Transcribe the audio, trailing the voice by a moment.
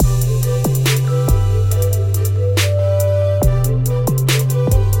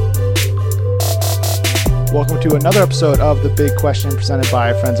welcome to another episode of The Big Question presented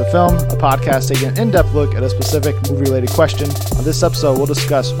by Friends of Film, a podcast taking an in-depth look at a specific movie-related question. On this episode, we'll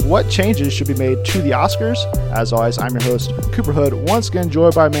discuss what changes should be made to the Oscars. As always, I'm your host, Cooper Hood, once again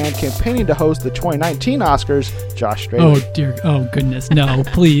joined by a man campaigning to host the 2019 Oscars, Josh Straley. Oh, dear. Oh, goodness. No,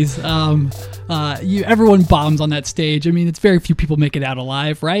 please. Everyone bombs on that stage. I mean, it's very few people make it out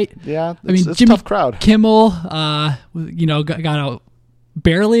alive, right? Yeah, it's a Jimmy tough crowd. Kimmel, got out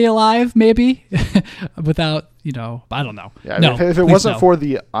barely alive, maybe, without, I don't know. Yeah, no, if it wasn't for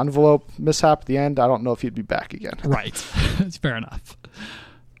the envelope mishap at the end, I don't know if he'd be back again. Right. It's fair enough.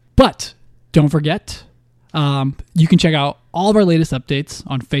 But don't forget, you can check out all of our latest updates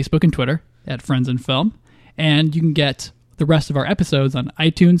on Facebook and Twitter at Friends and Film, and you can get the rest of our episodes on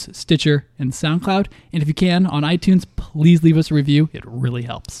iTunes, Stitcher, and SoundCloud. And if you can, on iTunes, please leave us a review. It really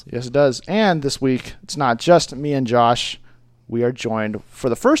helps. Yes, it does. And this week, it's not just me and Josh. We are joined for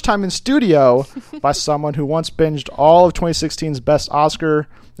the first time in studio by someone who once binged all of 2016's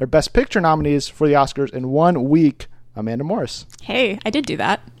Best Picture nominees for the Oscars in 1 week, Amanda Morris. Hey, I did do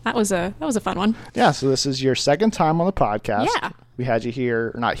that. That was a fun one. Yeah, so this is your second time on the podcast. Yeah. We had you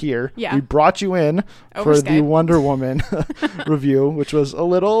here, or not here. Yeah. We brought you in Over for Skype. the Wonder Woman review, which was a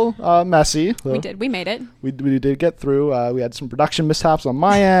little messy. We did. We made it. We did get through. We had some production mishaps on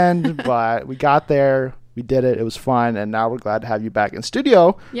my end, but we got there. We did it. It was fun. And now we're glad to have you back in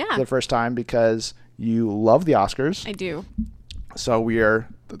studio for the first time because you love the Oscars. I do. So we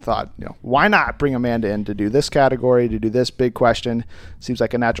thought, why not bring Amanda in to do this category, to do this big question? Seems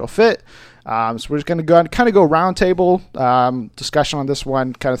like a natural fit. So we're just going to kind of go round table discussion on this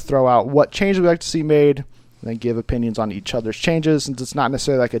one, kind of throw out what changes we'd like to see made, and then give opinions on each other's changes. Since it's not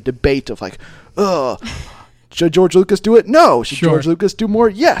necessarily like a debate of like, should George Lucas do it? No. Should George Lucas do more?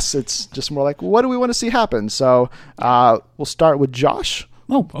 Yes. It's just more like, what do we want to see happen? So we'll start with Josh.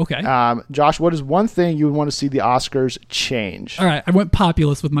 Oh, okay. Josh, what is one thing you would want to see the Oscars change? All right. I went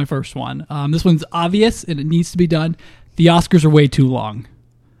populist with my first one. This one's obvious and it needs to be done. The Oscars are way too long.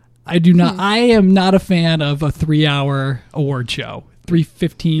 I am not a fan of a 3-hour award show.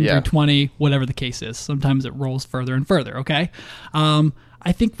 3:15, 3:20, whatever the case is. Sometimes it rolls further and further, okay?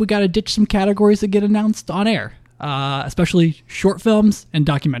 I think we got to ditch some categories that get announced on air, especially short films and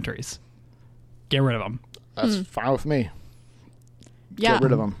documentaries. Get rid of them. That's fine with me. Yeah. Get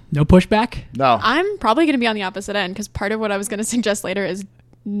rid of them. No pushback? No. I'm probably going to be on the opposite end because part of what I was going to suggest later is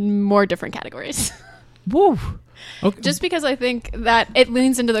more different categories. Woo. Okay. Just because I think that it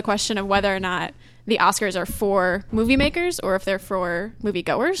leans into the question of whether or not the Oscars are for movie makers or if they're for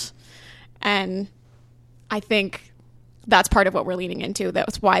moviegoers. And I think that's part of what we're leaning into.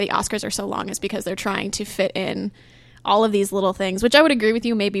 That's why the Oscars are so long, is because they're trying to fit in all of these little things, which I would agree with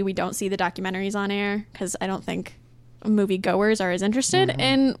you. Maybe we don't see the documentaries on air because I don't think moviegoers are as interested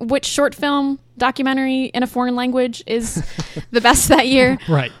in which short film documentary in a foreign language is the best that year.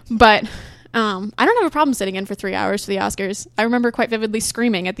 Right. But I don't have a problem sitting in for 3 hours for the Oscars. I remember quite vividly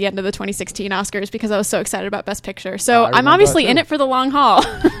screaming at the end of the 2016 Oscars because I was so excited about Best Picture. So I'm obviously in it for the long haul.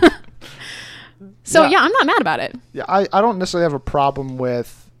 So yeah, I'm not mad about it. Yeah, I don't necessarily have a problem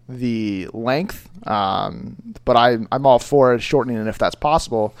with the length, but I'm all for it shortening it if that's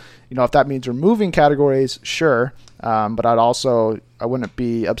possible. If that means removing categories, sure. But I wouldn't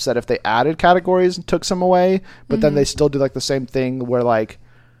be upset if they added categories and took some away, but then they still do like the same thing where like,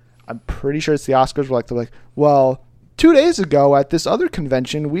 I'm pretty sure it's the Oscars where they're like, well, 2 days ago at this other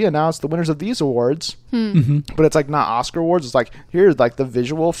convention, we announced the winners of these awards, but it's like not Oscar awards. It's like, here's like the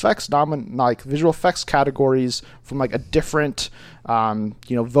visual effects visual effects categories from like a different,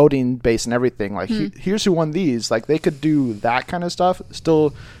 voting base and everything. Like here's who won these. Like they could do that kind of stuff.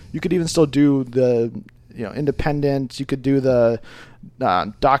 Still, you could even still do the, independent. You could do the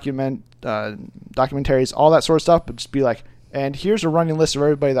documentaries, all that sort of stuff, but just be like, and here's a running list of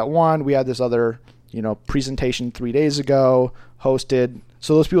everybody that won. We had this other, presentation 3 days ago hosted.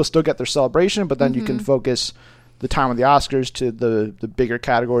 So those people still get their celebration, but then you can focus the time of the Oscars to the bigger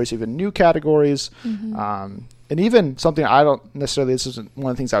categories, even new categories. And even something this isn't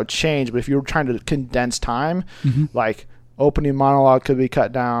one of the things I would change, but if you were trying to condense time, like opening monologue could be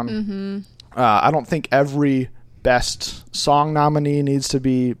cut down. I don't think every best song nominee needs to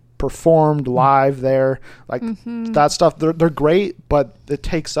be performed live there. Like that stuff, they're great, but it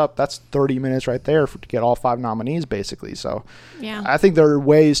takes up, that's 30 minutes right there to get all 5 nominees basically. So I think there are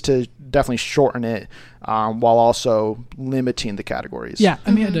ways to definitely shorten it while also limiting the categories. Yeah,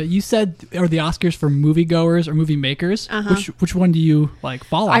 Amanda, you said are the Oscars for moviegoers or movie makers? Which one do you like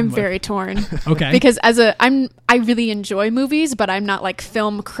fall on? I'm with? very torn. Okay. Because I really enjoy movies, but I'm not like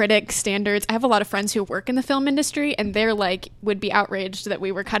film critic standards. I have a lot of friends who work in the film industry, and they're like would be outraged that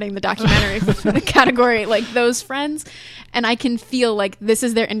we were cutting the documentary from the category, like those friends. And I can feel like this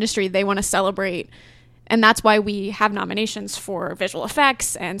is their industry. They want to celebrate. And that's why we have nominations for visual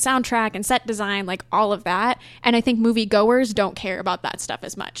effects and soundtrack and set design, like all of that. And I think moviegoers don't care about that stuff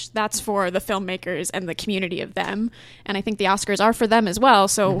as much. That's for the filmmakers and the community of them. And I think the Oscars are for them as well.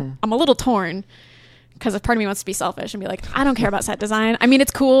 So I'm a little torn because if part of me wants to be selfish and be like, I don't care about set design. I mean,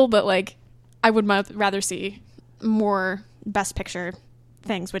 it's cool, but like I would rather see more Best Picture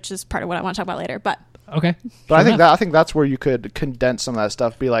things, which is part of what I want to talk about later. But okay. But I think that's where you could condense some of that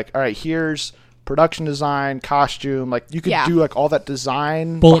stuff. Be like, all right, here's production design, costume, like you could do like all that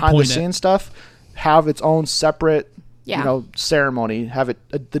design behind the scenes stuff, have its own separate ceremony, have it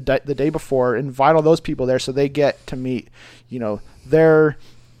the day before, invite all those people there so they get to meet their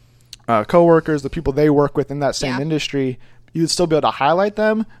co-workers, the people they work with in that same industry. You'd still be able to highlight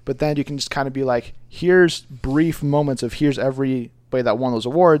them, but then you can just kind of be like, here's brief moments of here's everybody that won those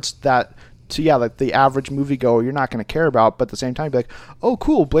awards that like the average moviegoer you're not going to care about, but at the same time be like, oh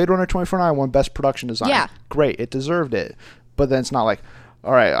cool, Blade Runner 2049 won Best Production Design. Yeah. Great, it deserved it. But then it's not like,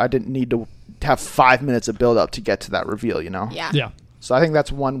 all right, I didn't need to have 5 minutes of build up to get to that reveal, Yeah. So I think that's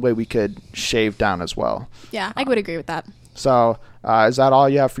one way we could shave down as well. Yeah, I would agree with that. So is that all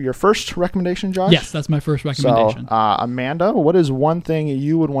you have for your first recommendation, Josh? Yes, that's my first recommendation. So Amanda, what is one thing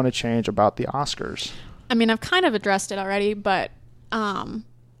you would want to change about the Oscars? I mean, I've kind of addressed it already, but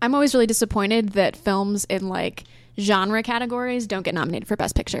I'm always really disappointed that films in like genre categories don't get nominated for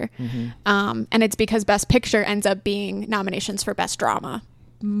Best Picture. And it's because Best Picture ends up being nominations for Best Drama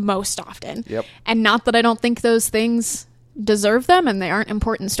most often. Yep. And not that I don't think those things deserve them and they aren't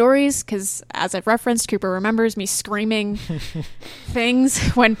important stories, because as I've referenced, Cooper remembers me screaming things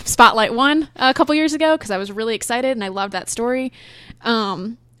when Spotlight won a couple years ago because I was really excited and I loved that story.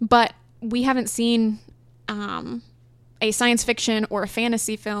 But we haven't seen a science fiction or a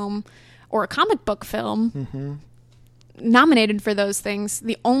fantasy film or a comic book film nominated for those things.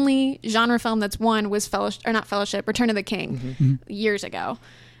 The only genre film that's won was Return of the King years ago.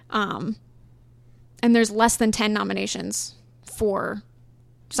 And there's less than 10 nominations for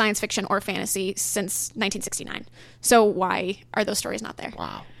science fiction or fantasy since 1969. So why are those stories not there?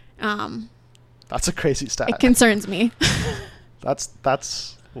 Wow. That's a crazy stat. It concerns me.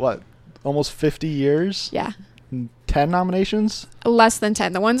 That's what, almost 50 years? Yeah. 10 nominations? Less than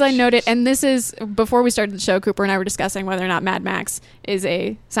 10. The ones I noted, and this is before we started the show, Cooper and I were discussing whether or not Mad Max is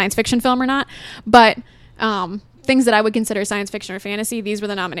a science fiction film or not. But things that I would consider science fiction or fantasy, these were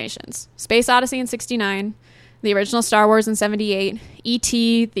the nominations. Space Odyssey in 1969, the original Star Wars in 1978,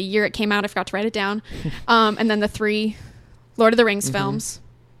 E.T., the year it came out, I forgot to write it down, and then the 3 Lord of the Rings films,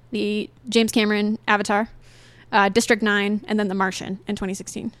 the James Cameron Avatar, District 9, and then The Martian in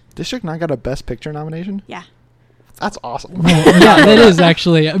 2016. District 9 got a Best Picture nomination? Yeah. That's awesome. Yeah, that is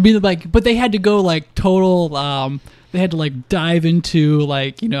actually. I mean, like, but they had to go like total. They had to like dive into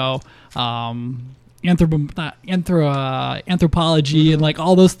like anthropology and like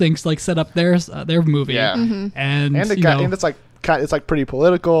all those things, like set up their movie. Yeah, and it's like pretty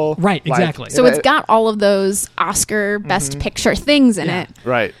political. Right. Exactly. So it's got all of those Oscar Best Picture things in it.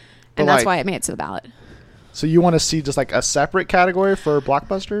 Right. And that's why it made it to the ballot. So you want to see just like a separate category for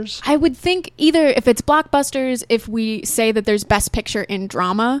blockbusters? I would think either if it's blockbusters, if we say that there's Best Picture in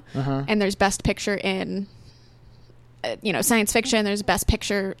drama and there's Best Picture in science fiction, there's Best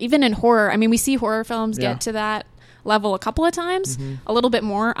Picture even in horror. I mean, we see horror films get to that level a couple of times, a little bit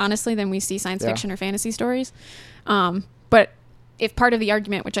more honestly than we see science fiction or fantasy stories. But if part of the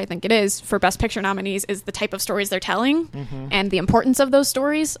argument, which I think it is, for Best Picture nominees is the type of stories they're telling and the importance of those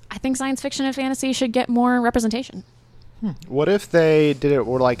stories, I think science fiction and fantasy should get more representation. What if they did it,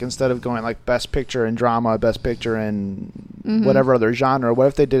 or like instead of going like Best Picture in drama, Best Picture in whatever other genre, what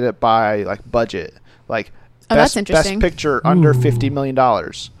if they did it by like budget? Like that's interesting. Best Picture under $50 million.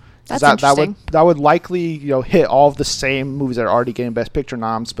 That's interesting. That would likely hit all of the same movies that are already getting Best Picture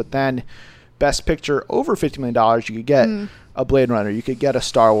noms, but then Best Picture over $50 million, you could get a Blade Runner, you could get a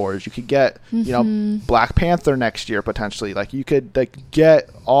Star Wars, you could get Black Panther next year potentially. Like you could like get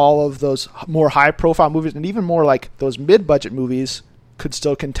all of those more high profile movies, and even more like those mid budget movies could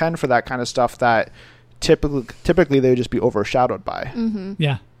still contend for that kind of stuff that typically they would just be overshadowed by.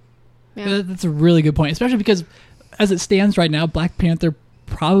 Yeah. That's a really good point, especially because as it stands right now, Black Panther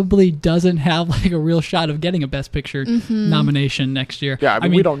probably doesn't have like a real shot of getting a Best Picture nomination next year. Yeah, I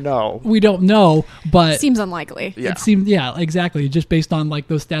mean, we don't know. We don't know, but Seems unlikely. Yeah. it seems, yeah, exactly. Just based on like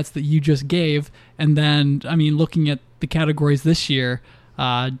those stats that you just gave, and then I mean, looking at the categories this year,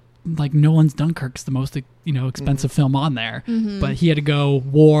 like Nolan's Dunkirk's the most expensive film on there, but he had to go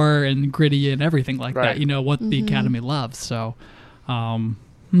war and gritty and everything like Right. that. You know what the Academy loves. So,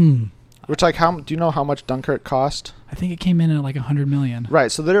 Which, like, how do you know how much Dunkirk cost? I think it came in at like $100 million.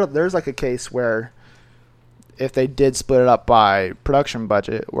 Right. So there's like a case where if they did split it up by production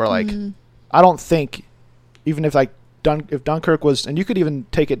budget, where like I don't think even if like if Dunkirk was, and you could even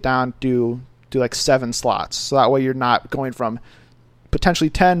take it down do like 7 slots, so that way you're not going from potentially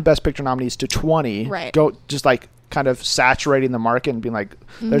 10 Best Picture nominees to 20. Right. Go just like kind of saturating the market and being like,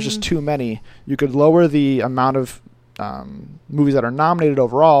 there's just too many. You could lower the amount of movies that are nominated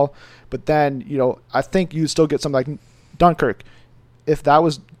overall, but then I think you still get something like Dunkirk. If that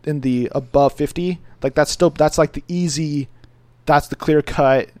was in the above 50, like that's like the easy, that's the clear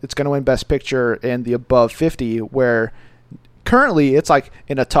cut. It's going to win Best Picture in the above 50. Where currently it's like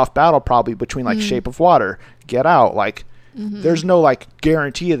in a tough battle probably between like Shape of Water, Get Out. Like there's no like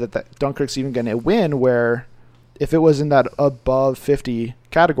guarantee that Dunkirk's even going to win. Where if it was in that above 50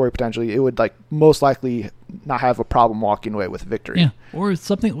 category potentially, it would like most likely not have a problem walking away with victory. Yeah, or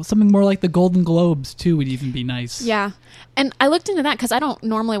something more like the Golden Globes too would even be nice. Yeah. And I looked into that because I don't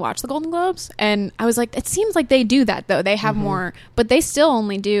normally watch the Golden Globes. And I was like, it seems like they do that, though. They have more, but they still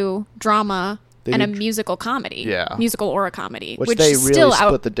only do drama and a musical comedy. Yeah. Musical or a comedy. Which they still really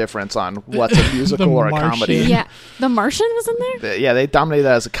split the difference on what's a musical The or a Martian. comedy. Yeah. The Martian was in there? Yeah, they dominated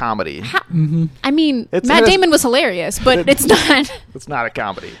that as a comedy. I mean, It's- Matt it is- Damon was hilarious, but it's not. It's not a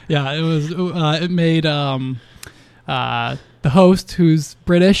comedy. Yeah, it was. It made the host, who's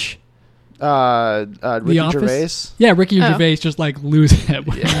British. Ricky Office? Gervais. Yeah, Ricky Oh. Gervais just like lose it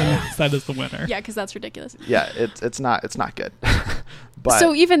when that is the winner. Yeah, because that's ridiculous. Yeah, it's not good. But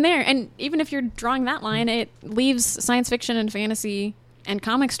So even there, and even if you're drawing that line, it leaves science fiction and fantasy and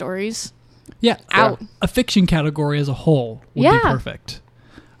comic stories Yeah, out. a fiction category as a whole would be Yeah. perfect.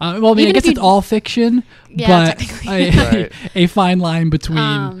 Well, I mean, I Even guess if it's you- all fiction, Yeah, but technically. Right. a fine line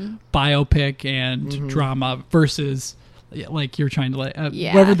between biopic and drama versus like you're trying to like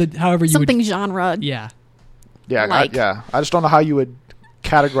Yeah. however you Something would. genre. Yeah, like- I just don't know how you would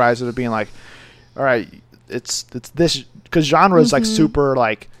categorize it as being like, all right, it's this, because genre is like super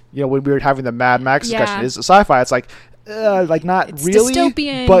like when we were having the Mad Max discussion, Yeah. is it sci-fi? It's like not It's really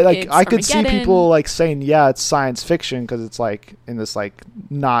dystopian, but like it's I could see Armageddon. people like saying it's science fiction because it's like in this like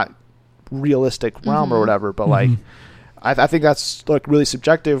not realistic realm or whatever, but like I think that's like really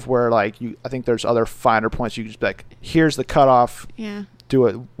subjective, where like I think there's other finer points you could just be like, here's the cutoff, Yeah. do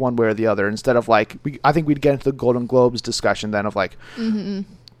it one way or the other, instead of like I think we'd get into the Golden Globes discussion then of like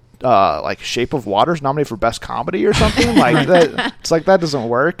like Shape of Water's nominated for best comedy or something like that. It's like that doesn't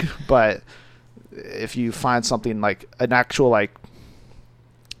work. But if you find something like an actual like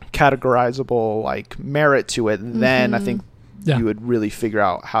categorizable like merit to it, then I think Yeah. you would really figure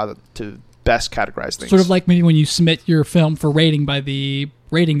out how to best categorize things. sort of like maybe when you submit your film for rating by the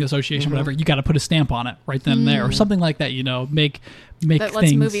rating association, whatever, you got to put a stamp on it right then and there, or something like that. Make That lets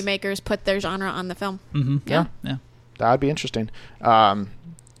things. movie makers put their genre on the film. Yeah. Yeah. That would be interesting.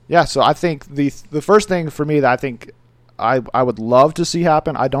 So I think the first thing for me that I think I would love to see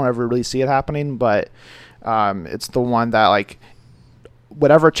happen, I don't ever really see it happening, but it's the one that like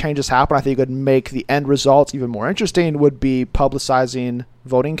whatever changes happen, I think would make the end results even more interesting, would be publicizing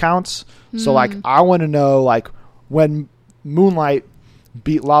voting counts. So like I want to know like when Moonlight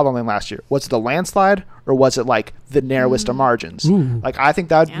beat La La Land last year, was it the landslide or was it like the narrowest of margins? Ooh. Like I think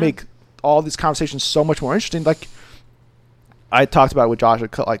that would Yeah. make all these conversations so much more interesting. Like I talked about it with Josh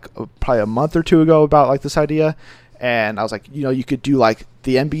like probably a month or two ago about like this idea, and I was like, you could do like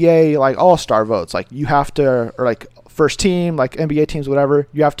the NBA like all-star votes, like you have to, or like first team like NBA teams, whatever,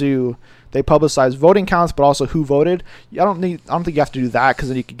 you have to, they publicize voting counts but also who voted. I don't think you have to do that, because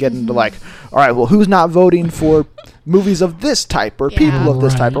then you could get into like, all right, well, who's not voting for movies of this type or people of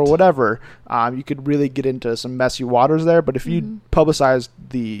this type or Right. whatever. You could really get into some messy waters there, but if you publicize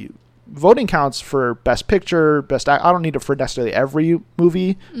the voting counts for best picture, best act, I don't need it for necessarily every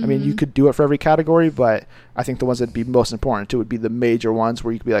movie. I mean, you could do it for every category, but I think the ones that'd be most important to would be the major ones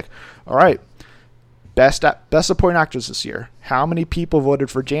where you could be like, all right, best supporting actress this year, how many people voted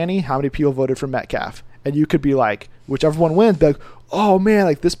for Janney, how many people voted for Metcalf, and you could be like, whichever one wins, be like, oh man,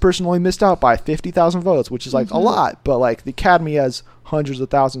 like this person only missed out by 50,000 votes, which is like a lot, but like the Academy has hundreds of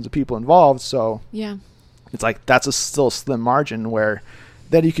thousands of people involved, so Yeah. it's like that's still a slim margin where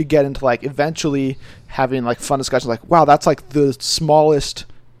then you could get into like eventually having like fun discussions like, wow, that's like the smallest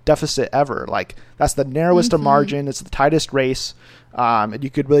deficit ever. Like that's the narrowest of margin. It's the tightest race. And you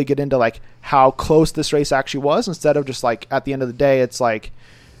could really get into like how close this race actually was, instead of just like at the end of the day, it's like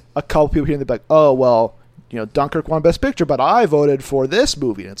a couple people here and they'd be like, oh, well, you know, Dunkirk won Best Picture, but I voted for this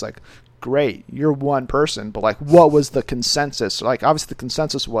movie. And it's like, great, you're one person, but like, what was the consensus? Like, obviously the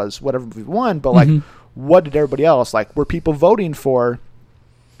consensus was whatever movie won, but like, what did everybody else like? Were people voting for,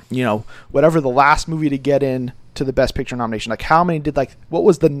 you know, whatever the last movie to get in to the Best Picture nomination? Like, how many did like, what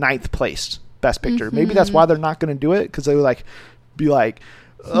was the 9th place Best Picture? Maybe that's why they're not going to do it, because they would like be like,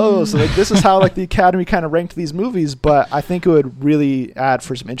 oh, so like this is how like the Academy kind of ranked these movies. But I think it would really add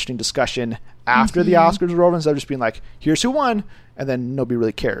for some interesting discussion after the Oscars are over, instead of just being like, here's who won, and then nobody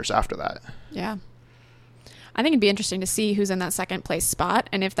really cares after that. Yeah. I think it'd be interesting to see who's in that second place spot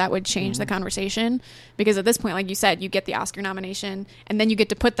and if that would change the conversation. Because at this point, like you said, you get the Oscar nomination and then you get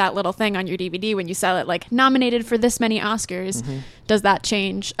to put that little thing on your DVD when you sell it, like nominated for this many Oscars. Does that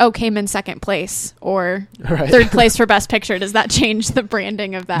change? Oh, came in second place or third place for Best Picture. Does that change the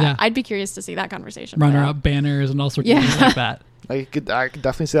branding of that? Yeah. I'd be curious to see that conversation. Runner-up banners and all sorts of things like that. I could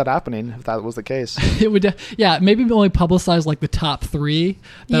definitely see that happening if that was the case. It would, maybe only publicize like the top 3.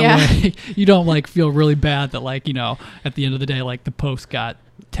 That way you don't like feel really bad that like, you know, at the end of the day, like the Post got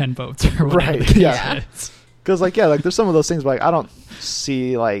 10 votes or whatever. Right. Yeah. Because like, like there's some of those things where, like, I don't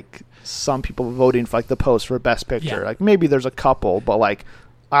see like some people voting for like the Post for Best Picture. Yeah. Like maybe there's a couple, but like,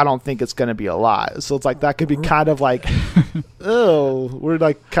 I don't think it's going to be a lot. So it's like, that could be kind of like, oh, we're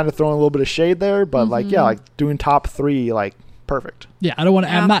like kind of throwing a little bit of shade there, but like, yeah, like doing top 3, like, perfect. Yeah, I don't want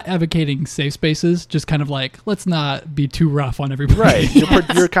to. I'm not advocating safe spaces. Just kind of like, let's not be too rough on everybody. Right.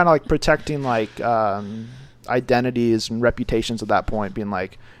 You're kind of like protecting like identities and reputations at that point, being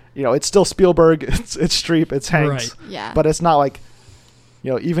like, you know, it's still Spielberg, it's Streep, it's Hanks, right. Yeah. But it's not like,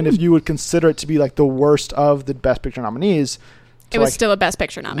 you know, even if you would consider it to be like the worst of the Best Picture nominees, it was like, still a Best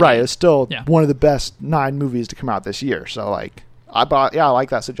Picture nominee. right? It's still one of the best 9 movies to come out this year. So like, I like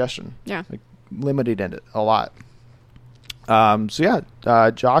that suggestion. Yeah. Like, limited in it a lot.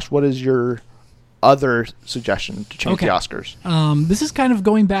 Josh, what is your other suggestion to change the Oscars? This is kind of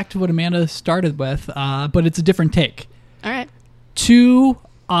going back to what Amanda started with, but it's a different take. All right. 2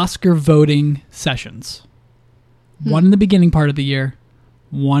 Oscar voting sessions. One in the beginning part of the year,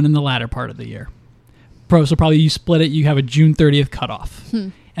 one in the latter part of the year. So probably you split it, you have a June 30th cutoff.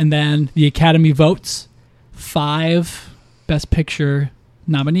 And then the Academy votes 5 Best Picture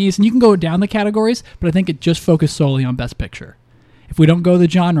nominees, and you can go down the categories, but I think it just focused solely on Best Picture. If we don't go the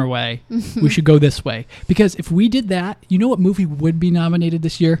genre way, we should go this way. Because if we did that, you know what movie would be nominated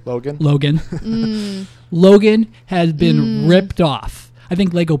this year? Logan. Logan has been ripped off. I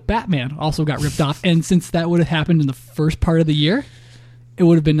think Lego Batman also got ripped off, and since that would have happened in the first part of the year, it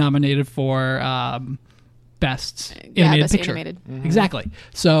would have been nominated for Best Animated Best Picture. Animated. Exactly.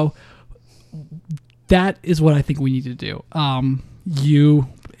 So that is what I think we need to do.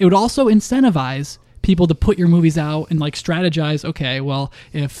 It would also incentivize people to put your movies out and like strategize. Okay, well,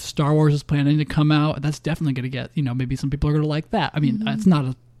 if Star Wars is planning to come out, that's definitely going to get, you know, maybe some people are going to like that. I mean, it's not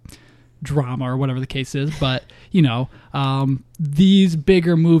a drama or whatever the case is, but you know, these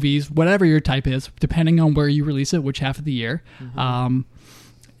bigger movies, whatever your type is, depending on where you release it, which half of the year,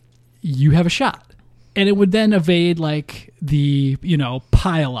 you have a shot. And it would then evade like the, you know,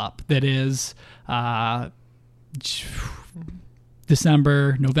 pile up that is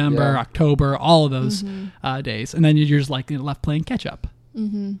December, November, October, all of those days. And then you're just like left playing catch up.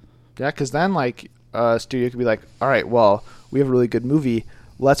 Yeah, because then like a studio could be like, all right, well, we have a really good movie.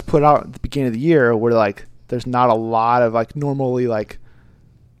 Let's put out at the beginning of the year where like there's not a lot of like normally like,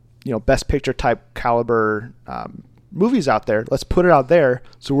 you know, Best Picture type caliber movies out there. Let's put it out there.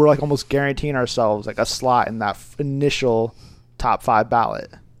 So we're like almost guaranteeing ourselves like a slot in that initial top 5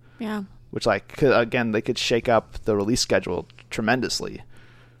 ballot. Yeah. Which like, again, they could shake up the release schedule tremendously.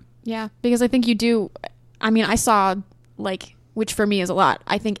 Yeah, because I think you do. I mean, I saw like, which for me is a lot,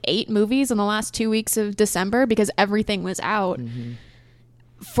 I think 8 movies in the last 2 weeks of December because everything was out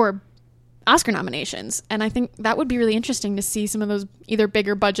for Oscar nominations. And I think that would be really interesting to see some of those either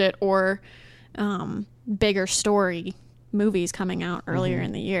bigger budget or bigger story movies coming out earlier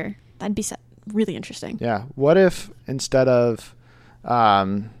in the year. That'd be really interesting. Yeah. What if instead of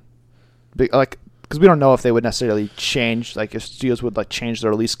like, because we don't know if they would necessarily change, like if studios would like change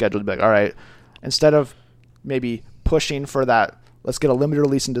their release schedule to be like, all right, instead of maybe pushing for that, let's get a limited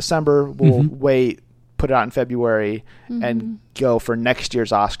release in December, we'll wait, put it out in February and go for next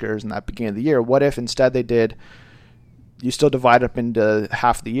year's Oscars in that beginning of the year. What if instead they did, you still divide up into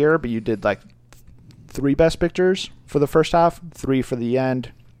half the year, but you did like 3 Best Pictures for the first half, 3 for the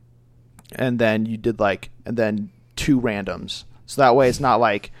end, and then you did and then 2 randoms. So that way it's not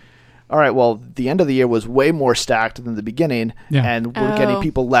like, all right, well, the end of the year was way more stacked than the beginning, and we're getting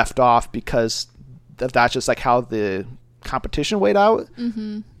people left off because that's just like how the competition weighed out.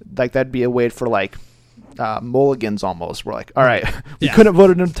 Like that'd be a way for mulligans almost. We're like, all right, we couldn't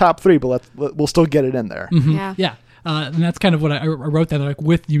vote it in the top 3, but we'll still get it in there. Yeah. And that's kind of what I wrote that, like,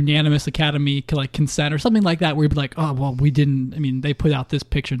 with unanimous Academy consent or something like that, where you'd be like, oh, well, we didn't, I mean, they put out this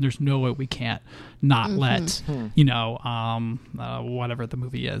picture and there's no way we can't not let, whatever the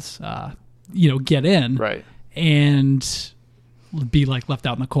movie is, get in. Right. And be left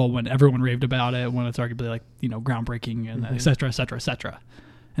out in the cold when everyone raved about it, when it's arguably groundbreaking and et cetera, et cetera, et cetera,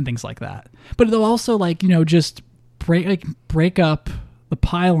 and things like that. But they'll also just break up the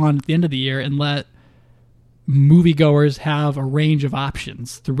pylon at the end of the year and let moviegoers have a range of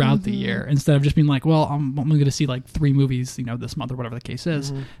options throughout the year, instead of just being like, well, I'm only going to see 3 movies, this month or whatever the case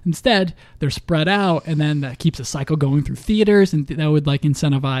is. Instead, they're spread out, and then that keeps a cycle going through theaters, and that would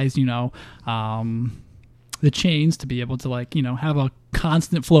incentivize, the chains to be able to have a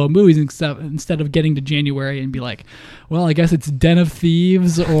constant flow of movies instead of getting to January and be like, well, I guess it's Den of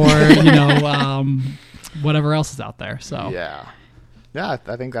Thieves or whatever else is out there. So yeah,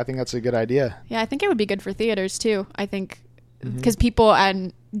 I think that's a good idea. Yeah, I think it would be good for theaters too. I think because people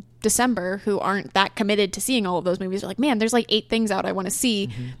in December who aren't that committed to seeing all of those movies are like, man, there's 8 things out I want to see,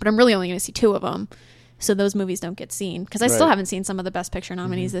 but I'm really only going to see 2 of them. So those movies don't get seen, because I still haven't seen some of the Best Picture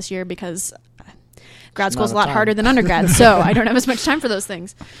nominees this year, because grad school's a lot harder than undergrad, so I don't have as much time for those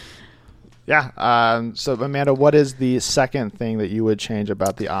things. Yeah. So Amanda, what is the second thing that you would change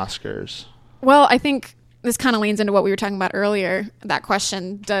about the Oscars? Well, I think this kind of leans into what we were talking about earlier. That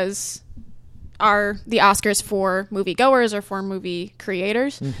question, are the Oscars for moviegoers or for movie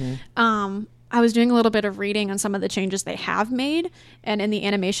creators? I was doing a little bit of reading on some of the changes they have made, and in the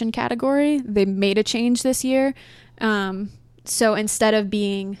animation category, they made a change this year. So instead of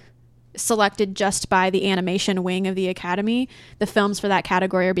being selected just by the animation wing of the Academy, the films for that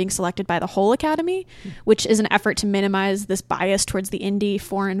category are being selected by the whole Academy, which is an effort to minimize this bias towards the indie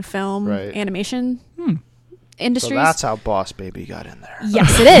foreign film animation industries. So that's how Boss Baby got in there.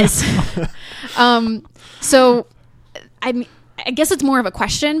 Yes, it is. So I guess it's more of a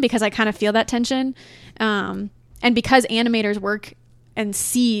question, because I kind of feel that tension. And because animators work and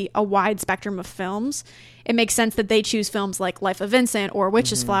see a wide spectrum of films, it makes sense that they choose films like Life of Vincent or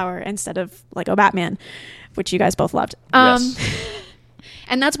Witch's Flower instead of Lego Batman, which you guys both loved. Yes.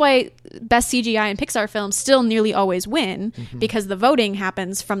 And that's why best CGI and Pixar films still nearly always win, because the voting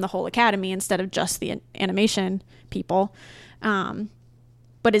happens from the whole Academy instead of just the animation people.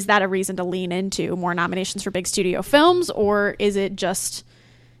 But is that a reason to lean into more nominations for big studio films, or is it just,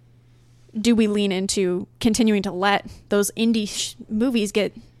 do we lean into continuing to let those indie movies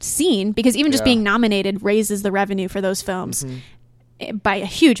get seen? Because even just being nominated raises the revenue for those films by a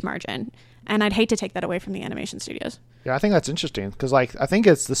huge margin. And I'd hate to take that away from the animation studios. Yeah, I think that's interesting, because I think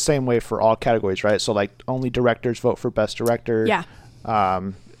it's the same way for all categories, right? So only directors vote for best director. Yeah. I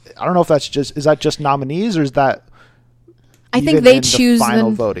don't know if is that just nominees, or is that I think they choose the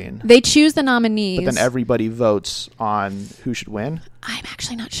final voting? They choose the nominees, but then everybody votes on who should win. I'm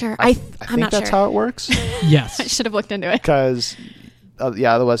actually not sure. I I'm think not that's sure. how it works. Yes. I should have looked into it. Because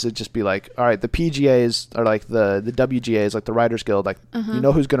otherwise it'd just be all right, the PGAs are the WGAs, the Writers Guild, you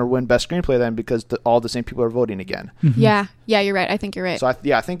know who's going to win best screenplay then, because all the same people are voting again. Yeah, you're right. I think you're right. So I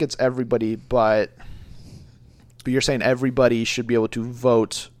think it's everybody, but you're saying everybody should be able to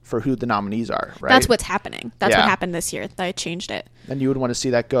vote for who the nominees are, right? That's what's happening. That's what happened this year. They changed it. And you would want to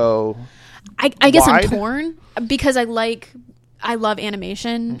see that go I guess wide? I'm torn, because I love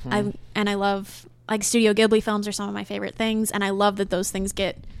animation. I love Studio Ghibli films are some of my favorite things, and I love that those things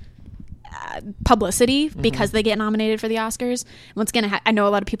get publicity because they get nominated for the Oscars. Once again, I know a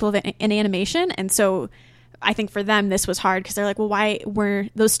lot of people in animation, and so I think for them this was hard, because they're like, well, why were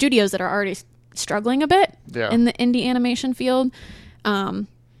those studios that are already struggling a bit in the indie animation field,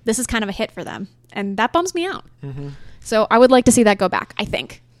 this is kind of a hit for them, and that bums me out. So I would like to see that go back. I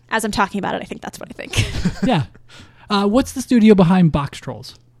think, as I'm talking about it, I think that's what I think. Yeah. What's the studio behind Box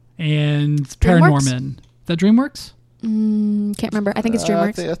Trolls and Paranorman? Is that DreamWorks? Can't remember. I think it's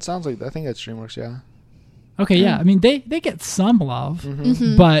DreamWorks. I think it's DreamWorks, yeah. Okay, yeah. I mean, they get some love,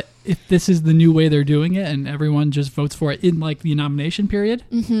 but if this is the new way they're doing it and everyone just votes for it in the nomination period,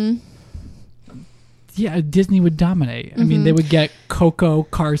 Disney would dominate. I mean, they would get Coco,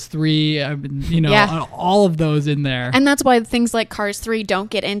 Cars 3, all of those in there. And that's why things like Cars 3 don't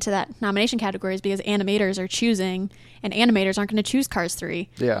get into that nomination categories, because animators are choosing, and animators aren't going to choose Cars 3.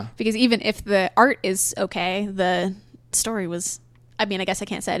 Yeah. Because even if the art is okay, the story was... I mean, I guess I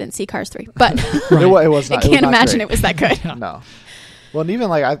can't say I didn't see Cars 3, but It was not. I can't imagine great. it was that good. No. Well, and even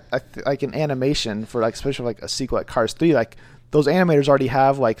like like an animation for like, especially like a sequel like Cars 3, like those animators already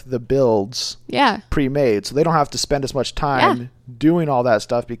have like the builds pre-made, so they don't have to spend as much time doing all that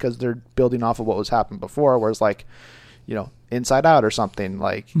stuff because they're building off of what was happened before. Whereas like, Inside Out or something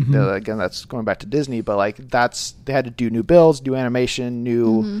like, again, that's going back to Disney, but like they had to do new builds, new animation,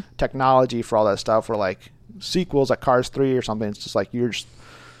 new technology for all that stuff. Where like sequels like Cars 3 or something, it's just like you're just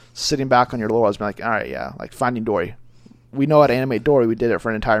sitting back on your laurels, being like, all right, like Finding Dory. We know how to animate Dory. We did it for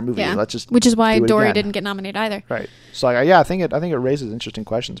an entire movie. Yeah. Let's just which is why Dory again. didn't get nominated either. Right. So I think it raises interesting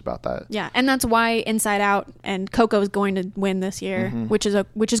questions about that. Yeah, and that's why Inside Out and Coco is going to win this year, which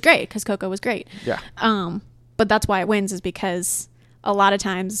is great because Coco was great. Yeah. But that's why it wins, is because a lot of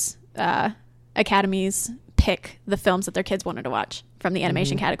times academies pick the films that their kids wanted to watch from the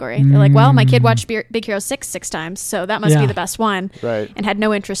animation category. They're like, well, my kid watched Big Hero 6 times, so that must be the best one. Right. And had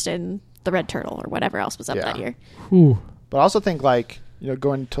no interest in The Red Turtle or whatever else was up that year. Ooh. But I also think like,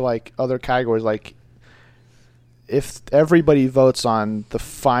 going to like other categories, like if everybody votes on the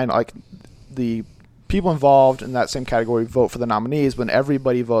final, like the people involved in that same category vote for the nominees, when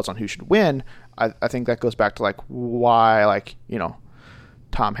everybody votes on who should win, I think that goes back to like why, like,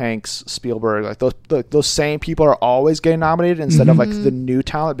 Tom Hanks, Spielberg, like those same people are always getting nominated instead of like the new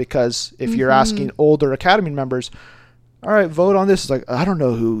talent. Because if you're asking older Academy members, all right, vote on this. It's like, I don't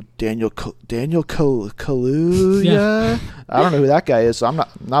know who Daniel Kaluuya. Yeah. I don't know who that guy is, so I'm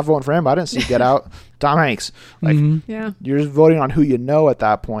not voting for him. I didn't see Get Out. Tom Hanks. Like, you're just voting on who you know at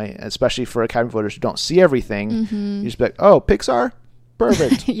that point, especially for Academy voters who don't see everything. You just be like, oh, Pixar?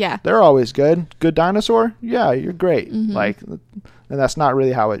 Perfect. Yeah. They're always good. Good dinosaur? Yeah, you're great. Like, and that's not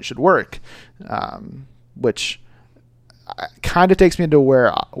really how it should work, which kind of takes me into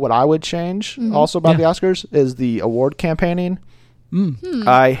what I would change also about the Oscars is the award campaigning.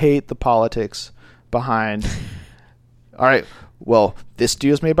 I hate the politics behind, all right, well, this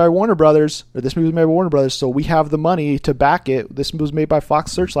deal is made by Warner Brothers, or this movie was made by Warner Brothers, so we have the money to back it. This movie was made by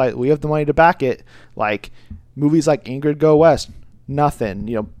Fox Searchlight. We have the money to back it. Like, movies like Ingrid Go West, nothing.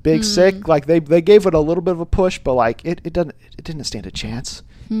 Big Sick, like they gave it a little bit of a push, but like it didn't stand a chance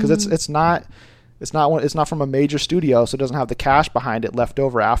because it's not from a major studio, so it doesn't have the cash behind it left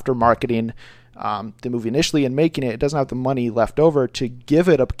over after marketing the movie initially and making it. It doesn't have the money left over to give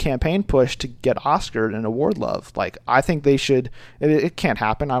it a campaign push to get Oscar and award love. Like, I think they should. It can't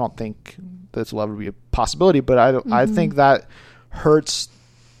happen. I don't think this will ever be a possibility, but I think that hurts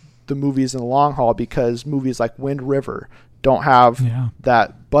the movies in the long haul, because movies like Wind River don't have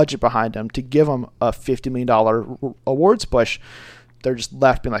that budget behind them to give them a $50 million awards push. They're just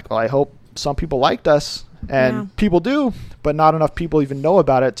left being like, well, I hope some people liked us, and people do, but not enough people even know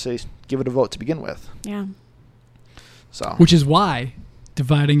about it to give it a vote to begin with. Yeah. So, which is why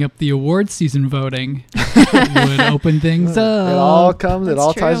dividing up the awards season voting would open things up. It all comes, That's it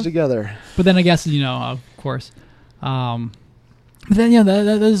all true. ties together. But then I guess, of course, but then,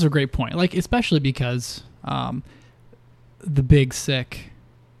 that is a great point. Like, especially because The Big Sick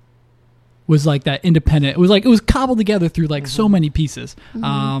was like that independent. It was cobbled together through like so many pieces,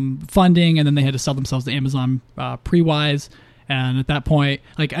 funding, and then they had to sell themselves to Amazon pre-wise. And at that point,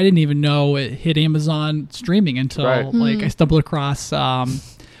 like, I didn't even know it hit Amazon streaming until like I stumbled across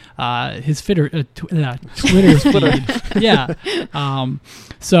his Twitter feed. Yeah.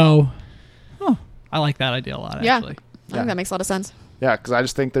 So, I like that idea a lot. Yeah. Actually, I think that makes a lot of sense. Yeah, because I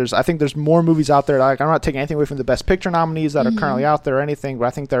just think there's more movies out there. Like, I'm not taking anything away from the Best Picture nominees that are currently out there or anything, but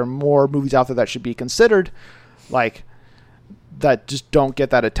I think there are more movies out there that should be considered, like, that just don't get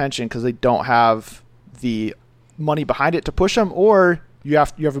that attention because they don't have the money behind it to push them. Or you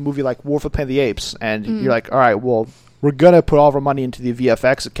have a movie like Wolf of Planet of the Apes, and you're like, all right, well, we're gonna put all of our money into the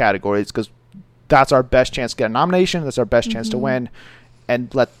VFX categories because that's our best chance to get a nomination. That's our best chance to win,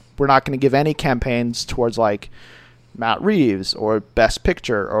 and we're not going to give any campaigns towards like Matt Reeves or Best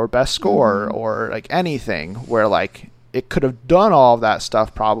Picture or Best Score or like anything where like it could have done all of that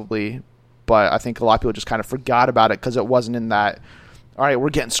stuff probably, but I think a lot of people just kind of forgot about it because it wasn't in that. All right, we're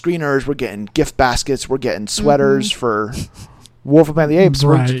getting screeners, we're getting gift baskets, we're getting sweaters for Wolf of Planet of the Apes.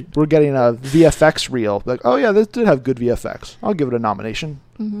 Right. We're getting a VFX reel. Like, oh yeah, this did have good VFX. I'll give it a nomination.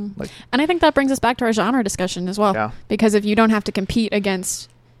 Like, and I think that brings us back to our genre discussion as well. Yeah. Because if you don't have to compete against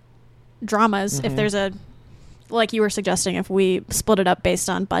dramas, if there's like you were suggesting, if we split it up based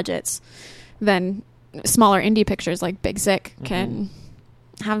on budgets, then smaller indie pictures like Big Sick can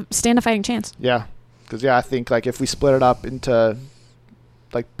stand a fighting chance. Yeah, because I think like if we split it up into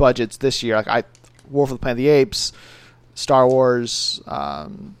like budgets this year, like War for the Planet of the Apes, Star Wars,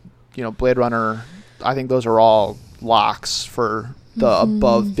 Blade Runner, I think those are all locks for the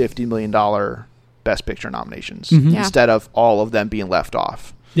above $50 million Best Picture nominations instead of all of them being left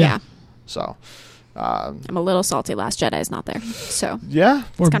off. Yeah. So I'm a little salty Last Jedi is not there. So yeah,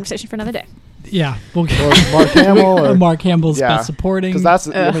 it's a conversation for another day. Yeah, we'll or Mark Hamill or Mark Hamill's Best Supporting. Because that's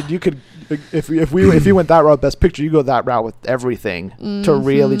I mean you could if you went that route Best Picture, you go that route with everything to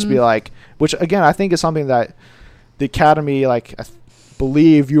really just be like, which again I think is something that the Academy, like I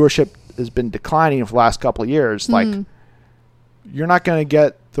believe viewership has been declining for the last couple of years. Like you're not going to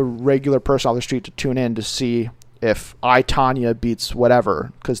get the regular person on the street to tune in to see if I, Tanya beats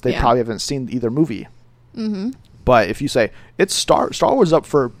whatever, because they probably haven't seen either movie. But if you say it's Star Wars up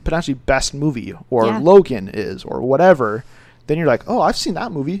for potentially best movie, or Logan is, or whatever, then you're like, oh, I've seen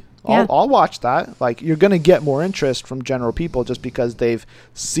that movie. I'll watch that. Like you're going to get more interest from general people just because they've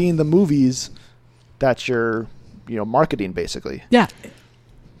seen the movies that you're, marketing basically. Yeah.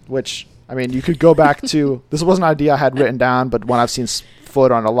 Which, I mean, you could go back to, this was an idea I had written down, but one I've seen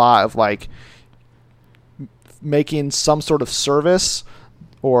float on a lot of like making some sort of service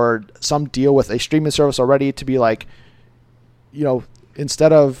or some deal with a streaming service already to be like,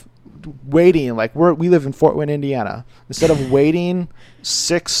 instead of waiting, like we live in Fort Wayne, Indiana, instead of waiting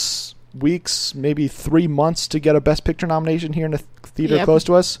 6 weeks, maybe 3 months to get a Best Picture nomination here in a theater close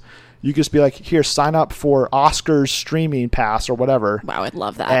to us, you could just be like, here, sign up for Oscars streaming pass or whatever. Wow, I'd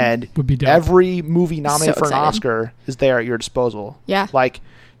love that. And would be dope. Every movie nominated for an Oscar is there at your disposal. Yeah. Like,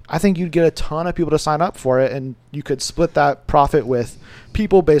 I think you'd get a ton of people to sign up for it, and you could split that profit with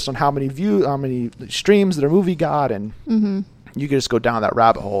people based on how many streams their movie got, and you could just go down that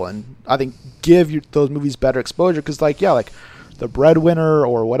rabbit hole. And I think give those movies better exposure, because like The Breadwinner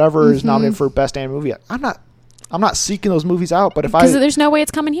or whatever is nominated for Best Animated Movie. I'm not seeking those movies out, but because there's no way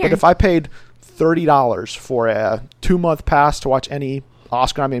it's coming here. But if I paid $30 for a 2-month pass to watch any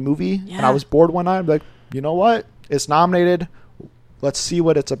Oscar-nominated movie, and I was bored one night, I'd be like, you know what? It's nominated. Let's see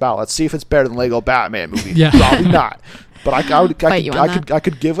what it's about. Let's see if it's better than Lego Batman movie. Yeah. Probably not. But I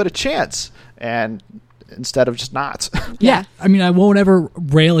could give it a chance, and instead of just not. Yeah. I mean, I won't ever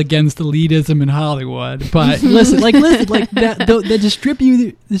rail against elitism in Hollywood, but listen, that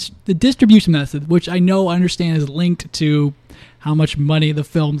the distribution method, which I understand is linked to how much money the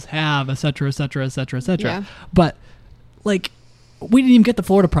films have, et cetera, et cetera, et cetera, et cetera. Yeah. But like, we didn't even get the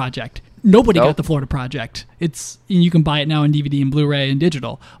Florida Project. Nobody got the Florida Project. You can buy it now in DVD and Blu-ray and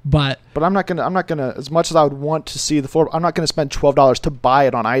digital, but I'm not gonna as much as I would want to see the Florida, I'm not gonna spend $12 to buy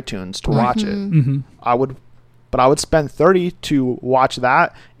it on iTunes to watch it. I would spend $30 to watch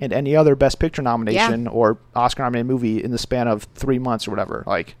that and any other Best Picture nomination or Oscar nominated movie in the span of 3 months or whatever.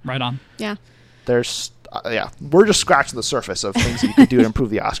 Like, right on. Yeah. There's we're just scratching the surface of things that you could do to improve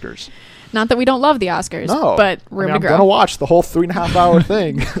the Oscars. Not that we don't love the Oscars, but room to grow. I'm gonna watch the whole 3.5 hour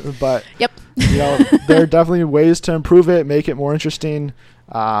thing, but yep. There are definitely ways to improve it, make it more interesting.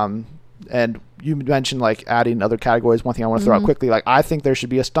 And you mentioned like adding other categories. One thing I want to throw out quickly, like I think there should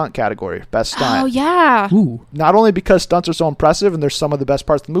be a stunt category, best stunt. Oh yeah. Ooh. Not only because stunts are so impressive and they're some of the best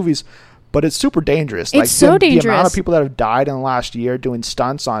parts of the movies, but it's super dangerous. It's so dangerous. The amount of people that have died in the last year doing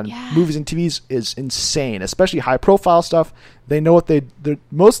stunts on movies and TVs is insane, especially high profile stuff. They know what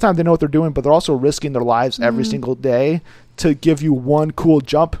most of the time they know what they're doing, but they're also risking their lives every single day to give you one cool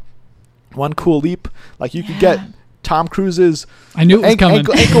jump, one cool leap. Like you could get Tom Cruise's ankle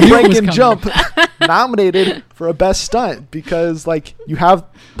breaking jump nominated for a best stunt, because like you have,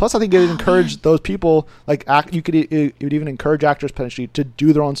 plus I think it would encourage those people, like it would even encourage actors potentially to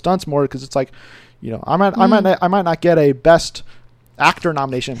do their own stunts more, because it's like, I might not get a best actor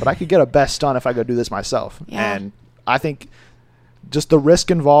nomination, but I could get a best stunt if I go do this myself. And I think just the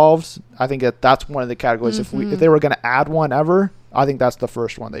risk involved, I think that's one of the categories. If they were going to add one ever, I think that's the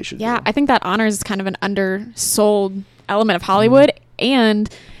first one they should do. I think that honors kind of an undersold element of Hollywood, and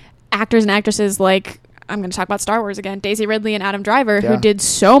actors and actresses like, I'm going to talk about Star Wars again, Daisy Ridley and Adam Driver, who did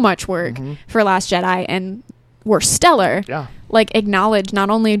so much work for Last Jedi and were stellar. Like, acknowledge not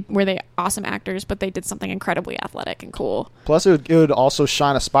only were they awesome actors, but they did something incredibly athletic and cool. Plus, it would also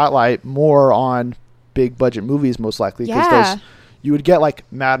shine a spotlight more on big budget movies, most likely, because you would get like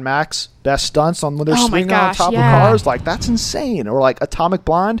Mad Max best stunts on when they're swinging on top of cars. Like, that's insane. Or like Atomic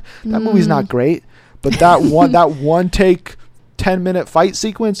Blonde. That movie's not great, but that one take 10-minute fight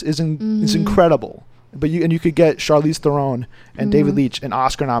sequence is incredible. But you could get Charlize Theron and David Leitch an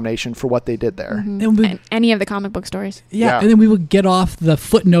Oscar nomination for what they did there. And any of the comic book stories. Yeah, and then we would get off the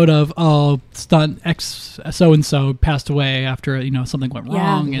footnote of stunt X so and so passed away after something went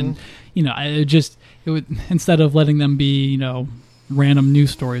wrong, and it would, instead of letting them be random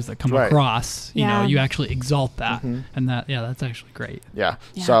news stories that come across, you actually exalt that, and that's actually great. Yeah.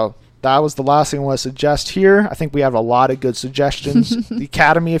 So that was the last thing I want to suggest here. I think we have a lot of good suggestions. The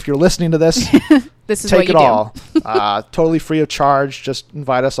Academy, if you're listening to this, this is take what it you all. Totally free of charge. Just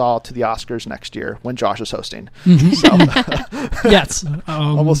invite us all to the Oscars next year when Josh is hosting. So, yes.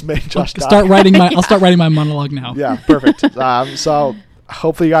 almost made Josh die. I'll start writing my monologue now. Yeah, perfect. So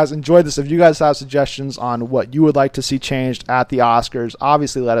hopefully you guys enjoyed this. If you guys have suggestions on what you would like to see changed at the Oscars,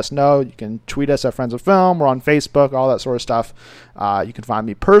 obviously let us know. You can tweet us at Friends of Film. We're on Facebook, all that sort of stuff. You can find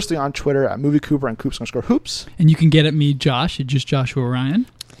me personally on Twitter at Movie Cooper and Coops_Hoops. And you can get at me, Josh, at just Joshua Ryan.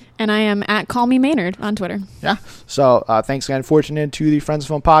 And I am at Call Me Maynard on Twitter. Yeah. So thanks again for tuning in to the Friends of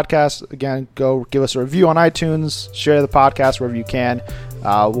Film podcast. Again, go give us a review on iTunes. Share the podcast wherever you can.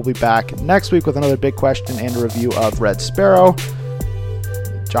 We'll be back next week with another big question and a review of Red Sparrow.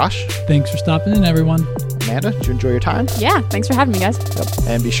 Josh? Thanks for stopping in, everyone. Amanda, did you enjoy your time? Yeah. Thanks for having me, guys. Yep.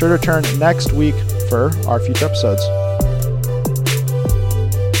 And be sure to turn next week for our future episodes.